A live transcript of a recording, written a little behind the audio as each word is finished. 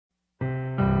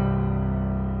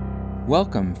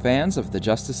Welcome, fans of the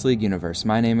Justice League universe.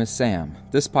 My name is Sam.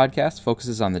 This podcast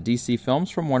focuses on the DC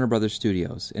films from Warner Brothers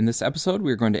Studios. In this episode,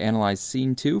 we are going to analyze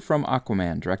Scene 2 from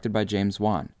Aquaman, directed by James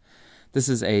Wan. This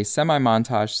is a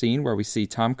semi-montage scene where we see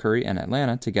Tom Curry and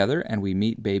Atlanna together and we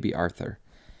meet baby Arthur.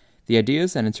 The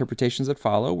ideas and interpretations that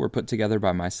follow were put together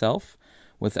by myself,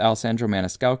 with Alessandro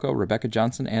Maniscalco, Rebecca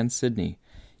Johnson, and Sydney.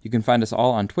 You can find us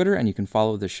all on Twitter, and you can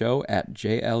follow the show at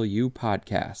JLU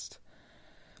Podcast.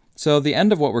 So the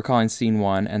end of what we're calling Scene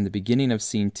 1 and the beginning of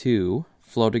Scene 2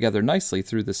 flow together nicely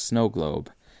through the Snowglobe,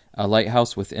 a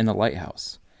lighthouse within a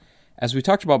lighthouse. As we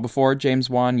talked about before, James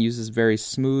Wan uses very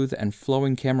smooth and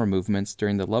flowing camera movements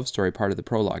during the love story part of the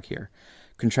prologue here,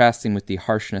 contrasting with the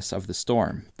harshness of the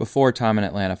storm, before Tom and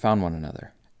Atlanna found one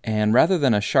another. And rather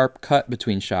than a sharp cut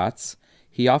between shots,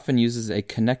 he often uses a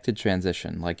connected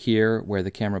transition, like here, where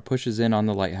the camera pushes in on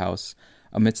the lighthouse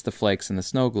amidst the flakes in the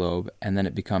snow globe, and then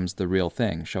it becomes the real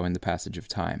thing, showing the passage of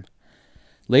time.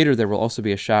 Later, there will also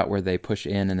be a shot where they push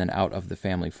in and then out of the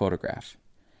family photograph.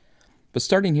 But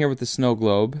starting here with the snow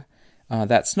globe,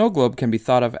 that snow globe can be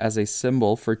thought of as a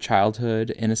symbol for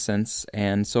childhood, innocence,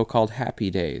 and so-called happy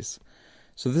days.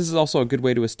 So this is also a good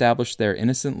way to establish their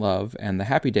innocent love and the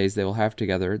happy days they will have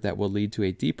together that will lead to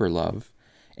a deeper love,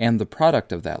 and the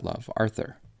product of that love,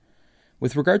 Arthur.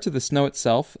 With regard to the snow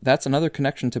itself, that's another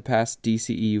connection to past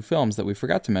DCEU films that we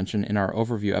forgot to mention in our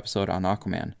overview episode on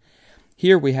Aquaman.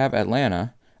 Here we have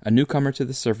Atlanna, a newcomer to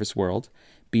the surface world,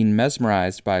 being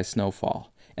mesmerized by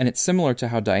snowfall, and it's similar to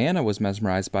how Diana was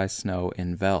mesmerized by snow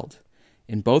in Veld.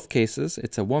 In both cases,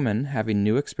 it's a woman having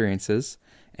new experiences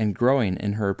and growing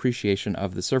in her appreciation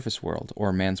of the surface world,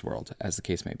 or man's world, as the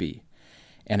case may be.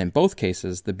 And in both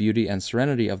cases, the beauty and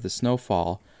serenity of the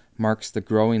snowfall marks the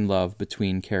growing love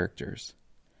between characters.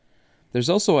 There's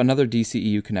also another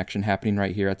DCEU connection happening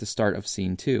right here at the start of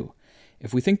Scene 2.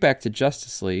 If we think back to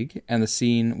Justice League and the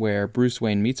scene where Bruce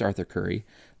Wayne meets Arthur Curry,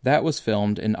 that was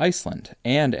filmed in Iceland,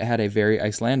 and it had a very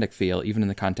Icelandic feel even in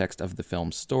the context of the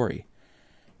film's story.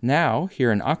 Now,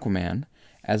 here in Aquaman,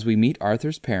 as we meet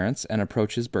Arthur's parents and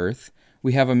approach his birth,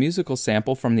 we have a musical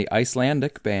sample from the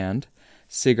Icelandic band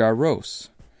Sigur Rós.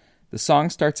 The song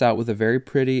starts out with a very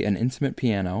pretty and intimate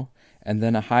piano, and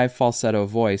then a high falsetto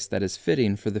voice that is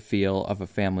fitting for the feel of a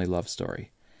family love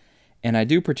story. And I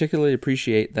do particularly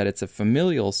appreciate that it's a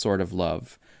familial sort of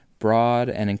love, broad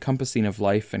and encompassing of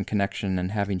life and connection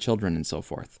and having children and so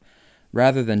forth,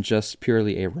 rather than just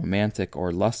purely a romantic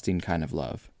or lusting kind of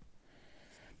love.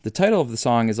 The title of the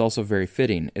song is also very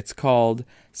fitting. It's called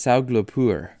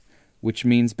Snowglobe, which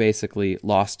means basically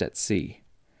lost at sea.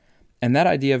 And that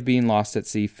idea of being lost at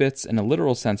sea fits in a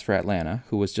literal sense for Atlanna,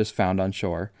 who was just found on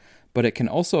shore, but it can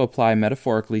also apply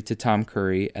metaphorically to Tom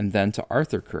Curry and then to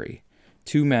Arthur Curry,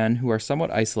 two men who are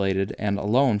somewhat isolated and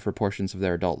alone for portions of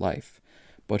their adult life,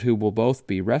 but who will both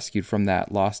be rescued from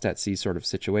that lost at sea sort of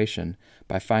situation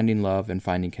by finding love and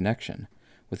finding connection,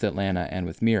 with Atlanna and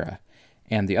with Mira,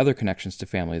 and the other connections to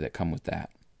family that come with that.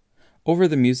 Over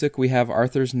the music, we have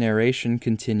Arthur's narration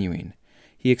continuing.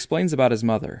 He explains about his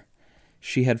mother.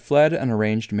 She had fled an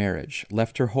arranged marriage,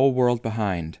 left her whole world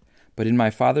behind, but in my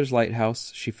father's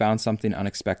lighthouse she found something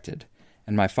unexpected,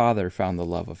 and my father found the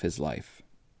love of his life.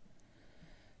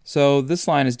 So this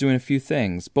line is doing a few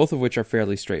things, both of which are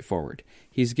fairly straightforward.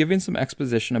 He's giving some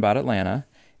exposition about Atlanna,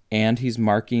 and he's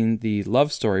marking the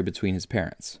love story between his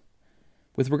parents.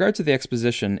 With regard to the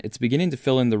exposition, it's beginning to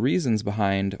fill in the reasons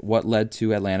behind what led to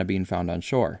Atlanna being found on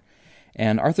shore,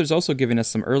 and Arthur's also giving us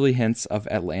some early hints of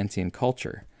Atlantean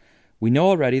culture. We know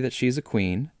already that she's a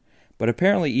queen, but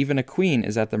apparently even a queen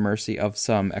is at the mercy of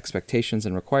some expectations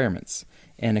and requirements,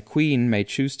 and a queen may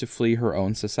choose to flee her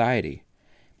own society.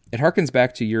 It harkens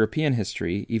back to European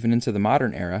history, even into the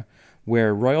modern era,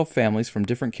 where royal families from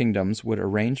different kingdoms would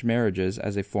arrange marriages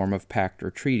as a form of pact or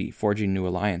treaty, forging new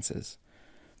alliances.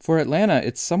 For Atlanna,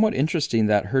 it's somewhat interesting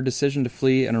that her decision to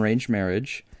flee an arranged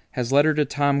marriage has led her to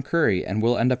Tom Curry and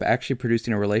will end up actually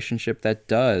producing a relationship that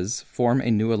does form a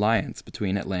new alliance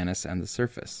between Atlantis and the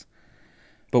surface.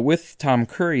 But with Tom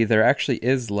Curry, there actually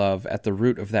is love at the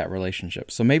root of that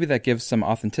relationship, so maybe that gives some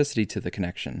authenticity to the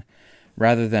connection,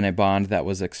 rather than a bond that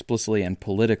was explicitly and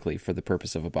politically for the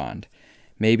purpose of a bond.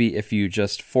 Maybe if you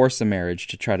just force a marriage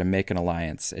to try to make an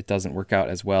alliance, it doesn't work out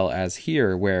as well as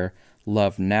here, where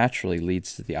love naturally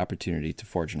leads to the opportunity to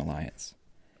forge an alliance.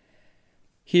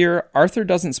 Here, Arthur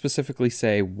doesn't specifically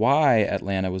say why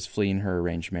Atlanna was fleeing her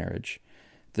arranged marriage.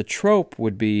 The trope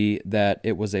would be that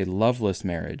it was a loveless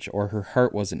marriage, or her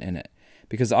heart wasn't in it,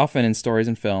 because often in stories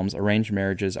and films, arranged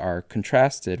marriages are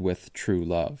contrasted with true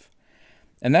love.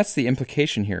 And that's the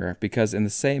implication here, because in the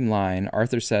same line,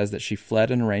 Arthur says that she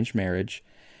fled an arranged marriage,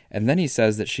 and then he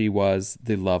says that she was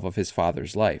the love of his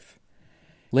father's life.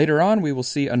 Later on, we will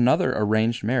see another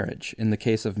arranged marriage in the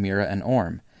case of Mira and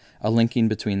Orm, a linking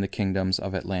between the kingdoms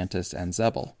of Atlantis and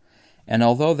Zebel. And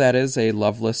although that is a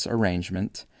loveless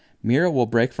arrangement, Mira will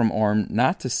break from Orm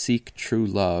not to seek true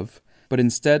love, but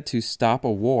instead to stop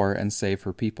a war and save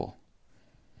her people.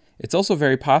 It's also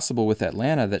very possible with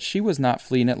Atlanna that she was not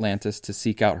fleeing Atlantis to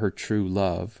seek out her true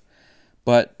love,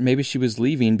 but maybe she was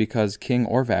leaving because King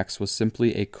Orvax was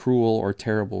simply a cruel or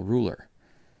terrible ruler.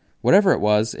 Whatever it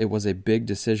was a big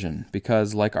decision,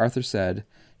 because, like Arthur said,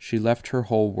 she left her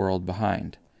whole world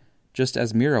behind, just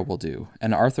as Mira will do,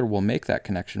 and Arthur will make that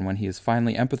connection when he is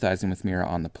finally empathizing with Mira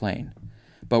on the plane.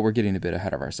 But we're getting a bit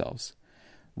ahead of ourselves.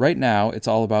 Right now, it's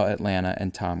all about Atlanna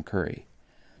and Tom Curry.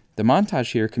 The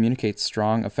montage here communicates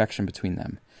strong affection between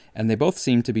them, and they both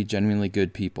seem to be genuinely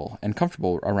good people and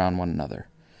comfortable around one another.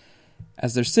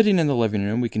 As they're sitting in the living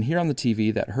room, we can hear on the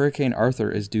TV that Hurricane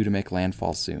Arthur is due to make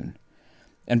landfall soon.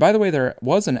 And by the way, there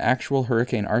was an actual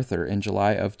Hurricane Arthur in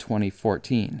July of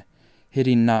 2014,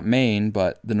 hitting not Maine,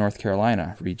 but the North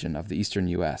Carolina region of the eastern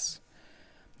U.S.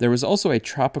 There was also a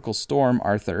tropical storm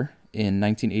Arthur in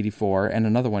 1984 and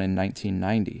another one in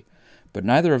 1990, but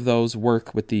neither of those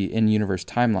work with the in-universe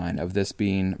timeline of this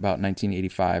being about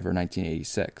 1985 or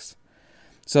 1986.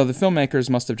 So the filmmakers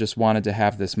must have just wanted to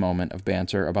have this moment of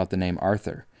banter about the name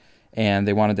Arthur, and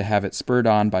they wanted to have it spurred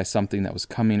on by something that was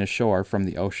coming ashore from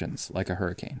the oceans, like a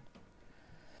hurricane.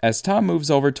 As Tom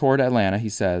moves over toward Atlanna, he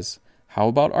says, "How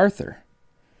about Arthur?"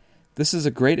 This is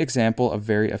a great example of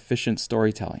very efficient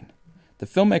storytelling. The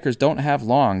filmmakers don't have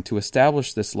long to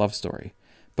establish this love story,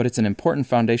 but it's an important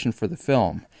foundation for the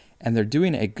film, and they're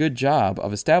doing a good job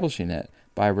of establishing it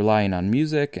by relying on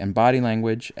music and body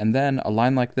language, and then a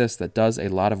line like this that does a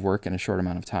lot of work in a short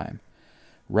amount of time.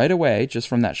 Right away, just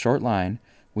from that short line,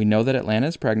 we know that Atlanna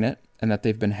is pregnant and that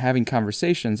they've been having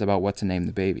conversations about what to name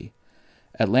the baby.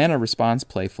 Atlanna responds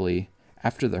playfully,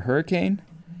 "After the hurricane?"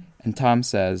 And Tom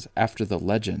says, "After the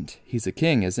legend. He's a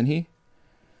king, isn't he?"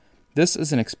 This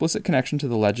is an explicit connection to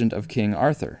the legend of King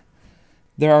Arthur.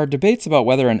 There are debates about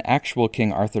whether an actual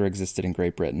King Arthur existed in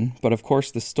Great Britain, but of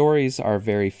course the stories are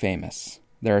very famous.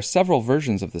 There are several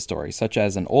versions of the story, such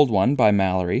as an old one by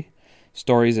Mallory,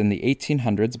 stories in the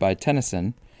 1800s by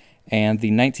Tennyson, and the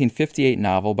 1958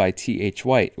 novel by T.H.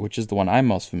 White, which is the one I'm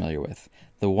most familiar with,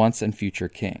 The Once and Future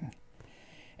King.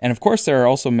 And of course there are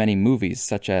also many movies,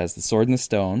 such as The Sword and the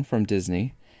Stone from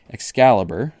Disney,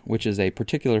 Excalibur, which is a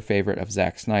particular favorite of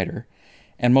Zack Snyder,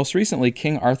 and most recently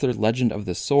King Arthur Legend of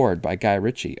the Sword by Guy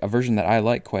Ritchie, a version that I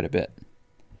like quite a bit.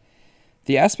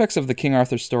 The aspects of the King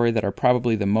Arthur story that are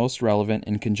probably the most relevant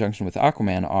in conjunction with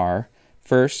Aquaman are,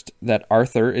 first, that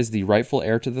Arthur is the rightful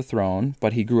heir to the throne,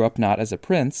 but he grew up not as a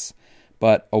prince,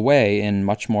 but away in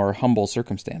much more humble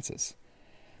circumstances.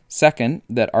 Second,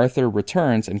 that Arthur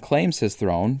returns and claims his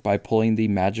throne by pulling the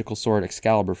magical sword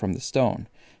Excalibur from the stone,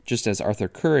 just as Arthur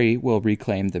Curry will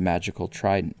reclaim the magical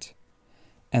trident.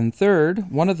 And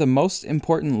third, one of the most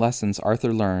important lessons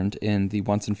Arthur learned in The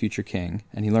Once and Future King,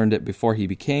 and he learned it before he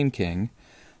became king,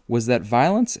 was that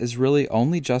violence is really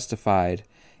only justified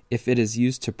if it is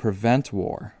used to prevent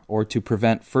war or to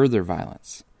prevent further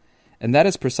violence. And that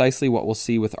is precisely what we'll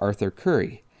see with Arthur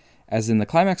Curry, as in the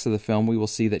climax of the film we will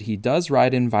see that he does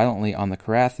ride in violently on the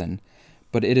Carathan,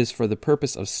 but it is for the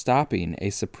purpose of stopping a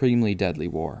supremely deadly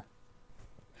war.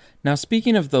 Now,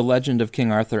 speaking of the legend of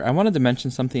King Arthur, I wanted to mention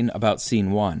something about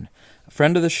Scene 1. A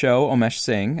friend of the show, Omesh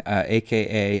Singh,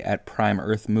 a.k.a. at Prime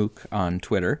Earth Mook on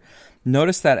Twitter,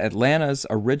 noticed that Atlanna's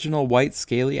original white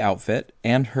scaly outfit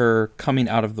and her coming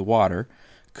out of the water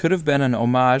could have been an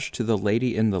homage to the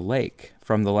Lady in the Lake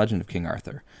from The Legend of King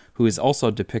Arthur, who is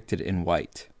also depicted in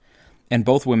white. And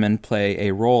both women play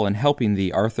a role in helping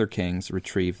the Arthur Kings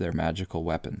retrieve their magical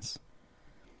weapons.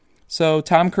 So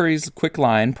Tom Curry's quick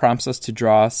line prompts us to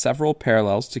draw several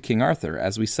parallels to King Arthur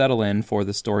as we settle in for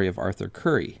the story of Arthur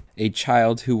Curry, a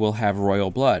child who will have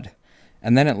royal blood.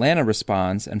 And then Atlanna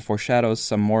responds and foreshadows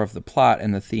some more of the plot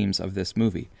and the themes of this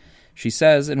movie. She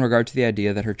says, in regard to the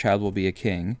idea that her child will be a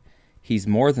king, "He's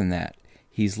more than that.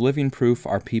 He's living proof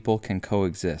our people can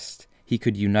coexist. He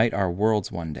could unite our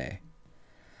worlds one day."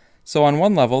 So on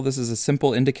one level, this is a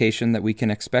simple indication that we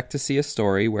can expect to see a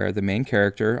story where the main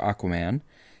character, Aquaman,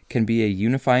 can be a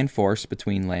unifying force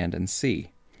between land and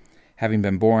sea, having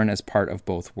been born as part of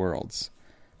both worlds.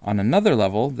 On another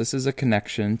level, this is a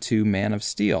connection to Man of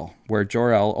Steel, where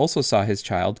Jor-El also saw his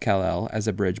child, Kal-El, as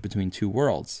a bridge between two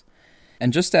worlds.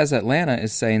 And just as Atlanna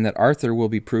is saying that Arthur will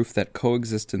be proof that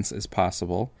coexistence is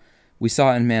possible, we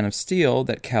saw in Man of Steel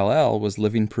that Kal-El was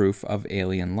living proof of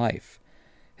alien life.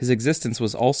 His existence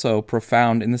was also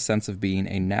profound in the sense of being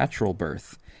a natural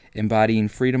birth, embodying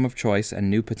freedom of choice and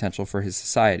new potential for his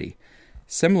society,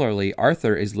 Similarly,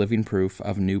 Arthur is living proof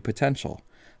of new potential,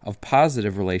 of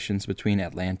positive relations between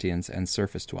Atlanteans and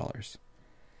surface dwellers.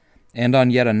 And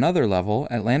on yet another level,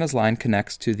 Atlanna's line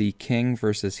connects to the king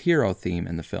versus hero theme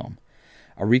in the film.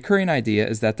 A recurring idea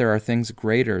is that there are things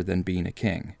greater than being a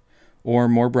king. Or,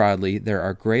 more broadly, there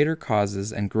are greater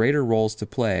causes and greater roles to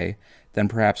play than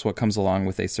perhaps what comes along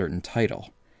with a certain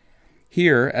title.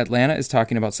 Here, Atlanna is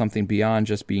talking about something beyond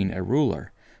just being a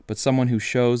ruler, but someone who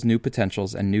shows new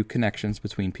potentials and new connections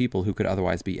between people who could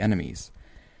otherwise be enemies.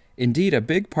 Indeed, a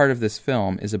big part of this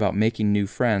film is about making new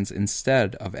friends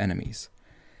instead of enemies.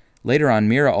 Later on,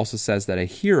 Mira also says that a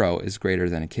hero is greater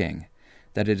than a king,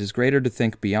 that it is greater to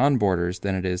think beyond borders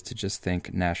than it is to just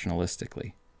think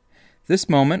nationalistically. This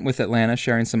moment, with Atlanna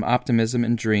sharing some optimism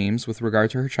and dreams with regard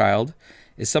to her child,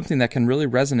 is something that can really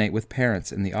resonate with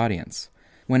parents in the audience.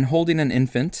 When holding an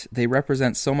infant, they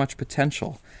represent so much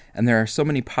potential, and there are so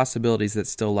many possibilities that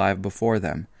still lie before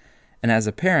them. And as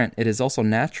a parent, it is also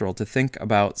natural to think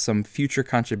about some future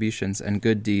contributions and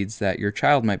good deeds that your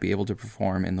child might be able to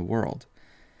perform in the world.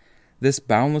 This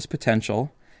boundless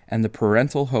potential and the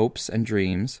parental hopes and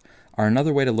dreams are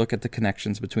another way to look at the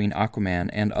connections between Aquaman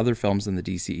and other films in the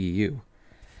DCEU.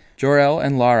 Jor-El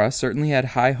and Lara certainly had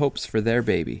high hopes for their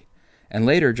baby, and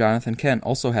later Jonathan Kent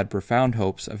also had profound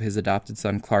hopes of his adopted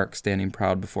son Clark standing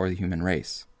proud before the human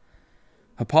race.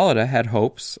 Hippolyta had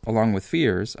hopes, along with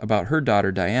fears, about her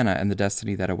daughter Diana and the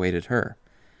destiny that awaited her.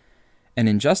 And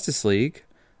in Justice League,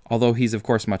 although he's of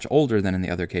course much older than in the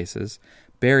other cases,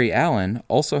 Barry Allen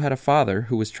also had a father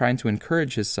who was trying to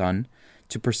encourage his son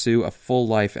to pursue a full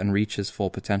life and reach his full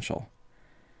potential.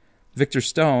 Victor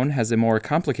Stone has a more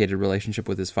complicated relationship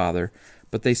with his father,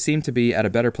 but they seem to be at a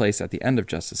better place at the end of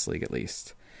Justice League at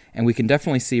least, and we can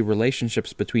definitely see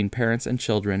relationships between parents and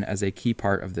children as a key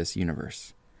part of this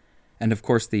universe. And of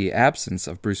course, the absence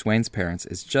of Bruce Wayne's parents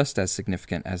is just as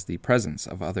significant as the presence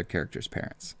of other characters'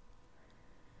 parents.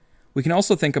 We can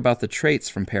also think about the traits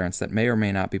from parents that may or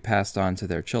may not be passed on to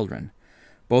their children.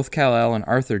 Both Kal-El and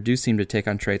Arthur do seem to take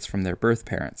on traits from their birth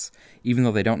parents, even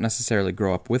though they don't necessarily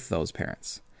grow up with those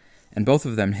parents. And both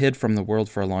of them hid from the world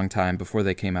for a long time before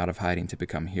they came out of hiding to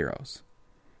become heroes.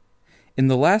 In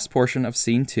the last portion of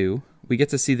Scene 2, we get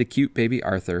to see the cute baby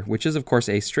Arthur, which is of course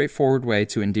a straightforward way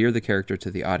to endear the character to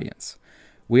the audience.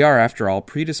 We are, after all,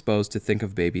 predisposed to think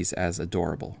of babies as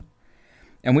adorable.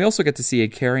 And we also get to see a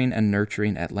caring and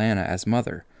nurturing Atlanna as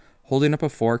mother, holding up a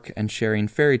fork and sharing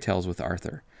fairy tales with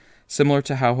Arthur, similar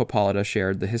to how Hippolyta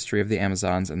shared the history of the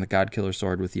Amazons and the God-Killer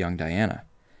sword with young Diana.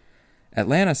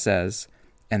 Atlanna says,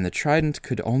 "And the trident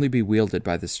could only be wielded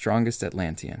by the strongest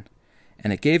Atlantean.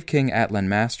 And it gave King Atlan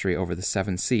mastery over the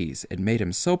 7 seas. It made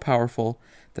him so powerful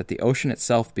that the ocean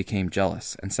itself became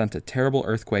jealous and sent a terrible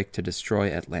earthquake to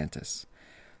destroy Atlantis.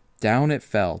 Down it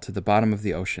fell to the bottom of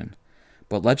the ocean.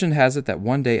 But legend has it that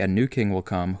one day a new king will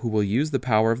come who will use the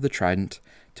power of the trident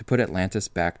to put Atlantis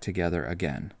back together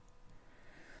again."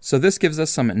 So this gives us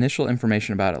some initial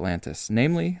information about Atlantis,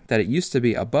 namely that it used to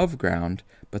be above ground,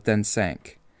 but then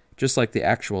sank, just like the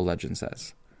actual legend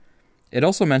says. It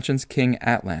also mentions King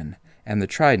Atlan and the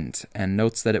trident, and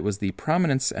notes that it was the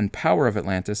prominence and power of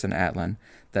Atlantis and Atlan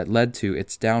that led to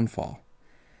its downfall.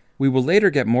 We will later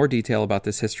get more detail about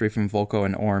this history from Volko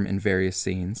and Orm in various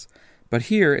scenes, but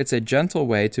here it's a gentle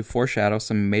way to foreshadow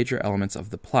some major elements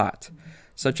of the plot,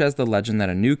 such as the legend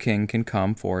that a new king can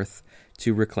come forth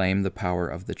to reclaim the power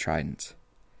of the trident.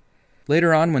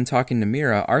 Later on, when talking to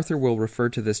Mira, Arthur will refer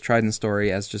to this trident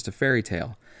story as just a fairy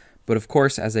tale, but of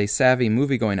course, as a savvy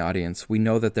movie-going audience, we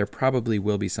know that there probably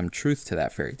will be some truth to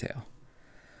that fairy tale.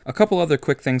 A couple other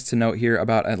quick things to note here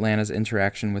about Atlanna's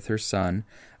interaction with her son.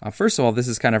 First of all, this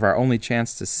is kind of our only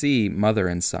chance to see mother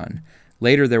and son.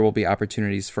 Later, there will be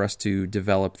opportunities for us to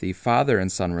develop the father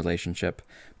and son relationship,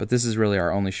 but this is really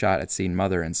our only shot at seeing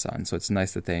mother and son, so it's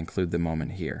nice that they include the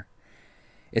moment here.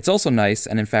 It's also nice,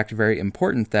 and in fact very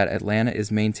important, that Atlanna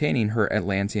is maintaining her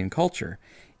Atlantean culture,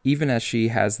 even as she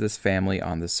has this family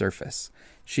on the surface.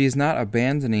 She is not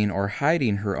abandoning or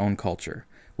hiding her own culture,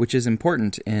 which is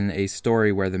important in a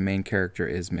story where the main character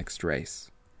is mixed race.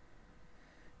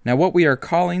 Now what we are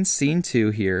calling Scene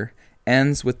 2 here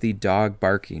ends with the dog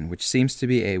barking, which seems to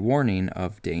be a warning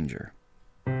of danger.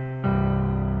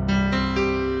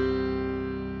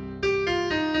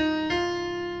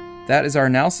 That is our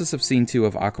analysis of Scene 2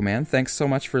 of Aquaman. Thanks so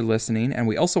much for listening, and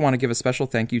we also want to give a special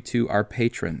thank you to our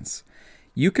patrons.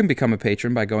 You can become a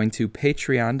patron by going to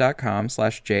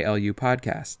patreon.com/JLU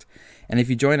podcast. And if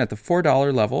you join at the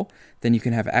 $4 level, then you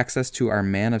can have access to our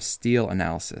Man of Steel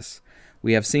analysis.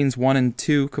 We have scenes 1 and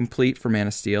 2 complete for Man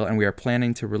of Steel, and we are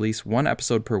planning to release 1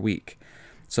 episode per week.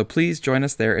 So please join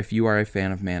us there if you are a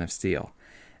fan of Man of Steel.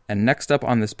 And next up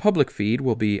on this public feed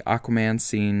will be Aquaman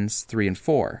scenes 3 and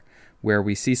 4, where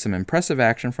we see some impressive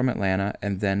action from Atlanna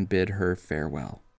and then bid her farewell.